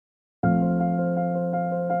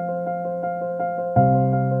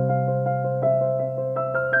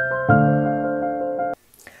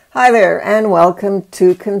Hi there and welcome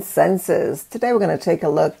to Consensus. Today we're going to take a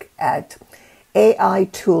look at AI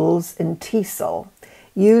tools in TESOL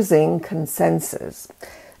using Consensus.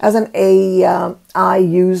 As an AI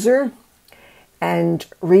user and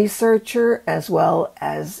researcher as well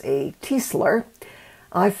as a TESOLer,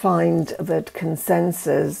 I find that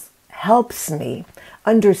Consensus helps me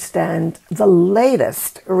understand the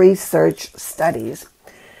latest research studies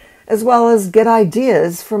as well as get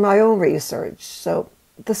ideas for my own research. So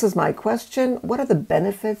this is my question. What are the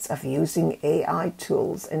benefits of using AI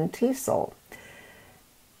tools in TESOL?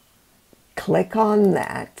 Click on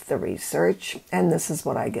that, the research, and this is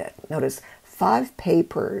what I get. Notice 5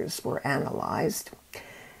 papers were analyzed,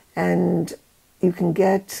 and you can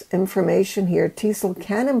get information here. TESOL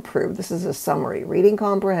can improve, this is a summary, reading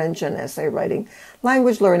comprehension, essay writing,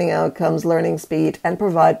 language learning outcomes, learning speed, and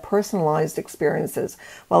provide personalized experiences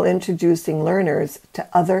while introducing learners to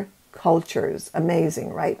other cultures.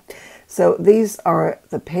 Amazing, right? So these are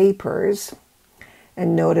the papers,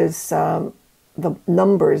 and notice the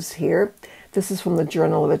numbers here. This is from the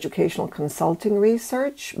Journal of Educational Consulting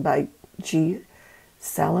Research by G.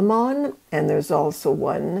 Salomon, and there's also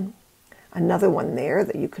another one there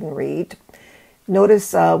that you can read.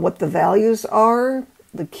 Notice what the values are.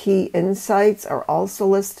 The key insights are also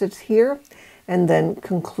listed here, and then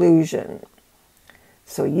conclusion.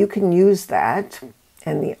 So you can use that.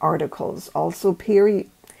 And the articles also here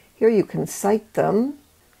you can cite them,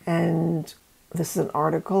 and this is an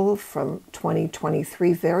article from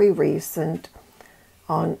 2023, very recent,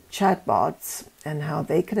 on chatbots and how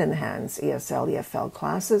they can enhance ESL, EFL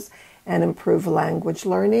classes and improve language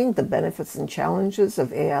learning, the benefits and challenges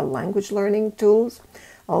of AI language learning tools,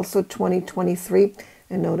 also 2023.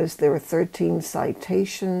 And notice there are 13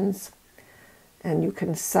 citations, and you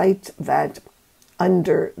can cite that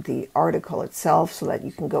under the article itself so that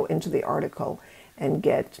you can go into the article and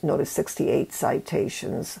get, notice, 68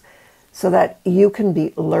 citations so that you can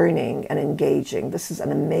be learning and engaging. This is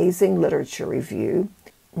an amazing literature review.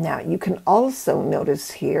 Now, you can also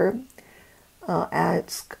notice here,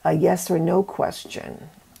 ask a yes or no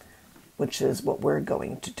question, which is what we're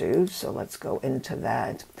going to do. So let's go into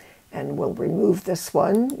that, and we'll remove this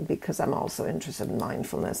one because I'm also interested in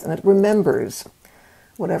mindfulness, and it remembers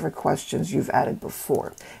whatever questions you've added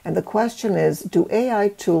before. And the question is, do AI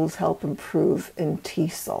tools help improve in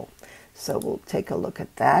TESOL? So we'll take a look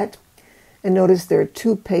at that. And notice there are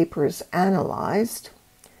 2 papers analyzed,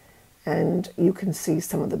 and you can see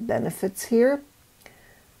some of the benefits here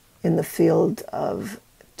in the field of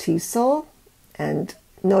TESOL. And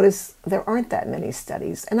notice there aren't that many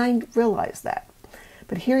studies, and I realize that.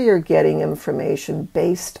 But here you're getting information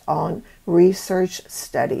based on research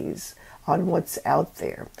studies on what's out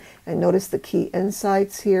there. And notice the key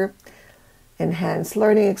insights here: enhanced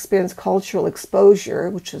learning experience, cultural exposure,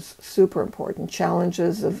 which is super important,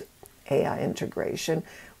 challenges of AI integration,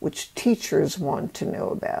 which teachers want to know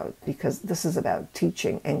about, because this is about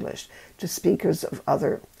teaching English to speakers of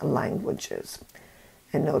other languages.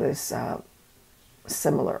 And notice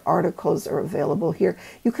similar articles are available here.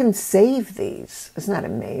 You can save these. Isn't that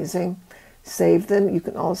amazing? Save them. You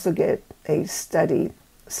can also get a study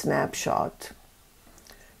snapshot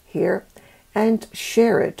here and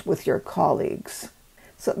share it with your colleagues.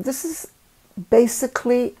 So this is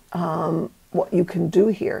basically what you can do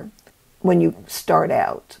here when you start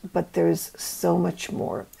out, but there's so much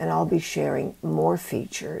more, and I'll be sharing more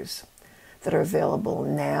features that are available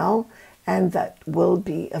now and that will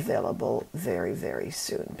be available very, very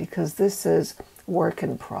soon, because this is work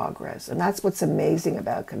in progress. And that's what's amazing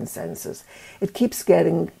about Consensus. It keeps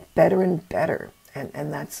getting better and better.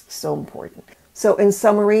 And that's so important. So in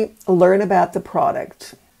summary, learn about the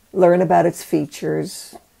product, learn about its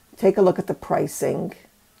features, take a look at the pricing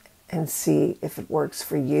and see if it works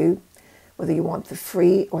for you, whether you want the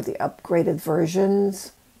free or the upgraded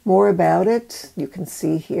versions. More about it, you can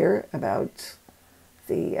see here about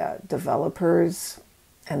the developers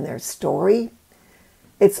and their story.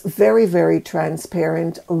 It's very, very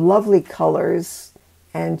transparent, lovely colors,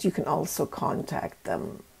 and you can also contact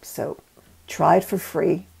them. So try it for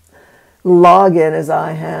free, log in as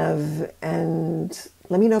I have, and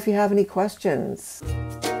let me know if you have any questions.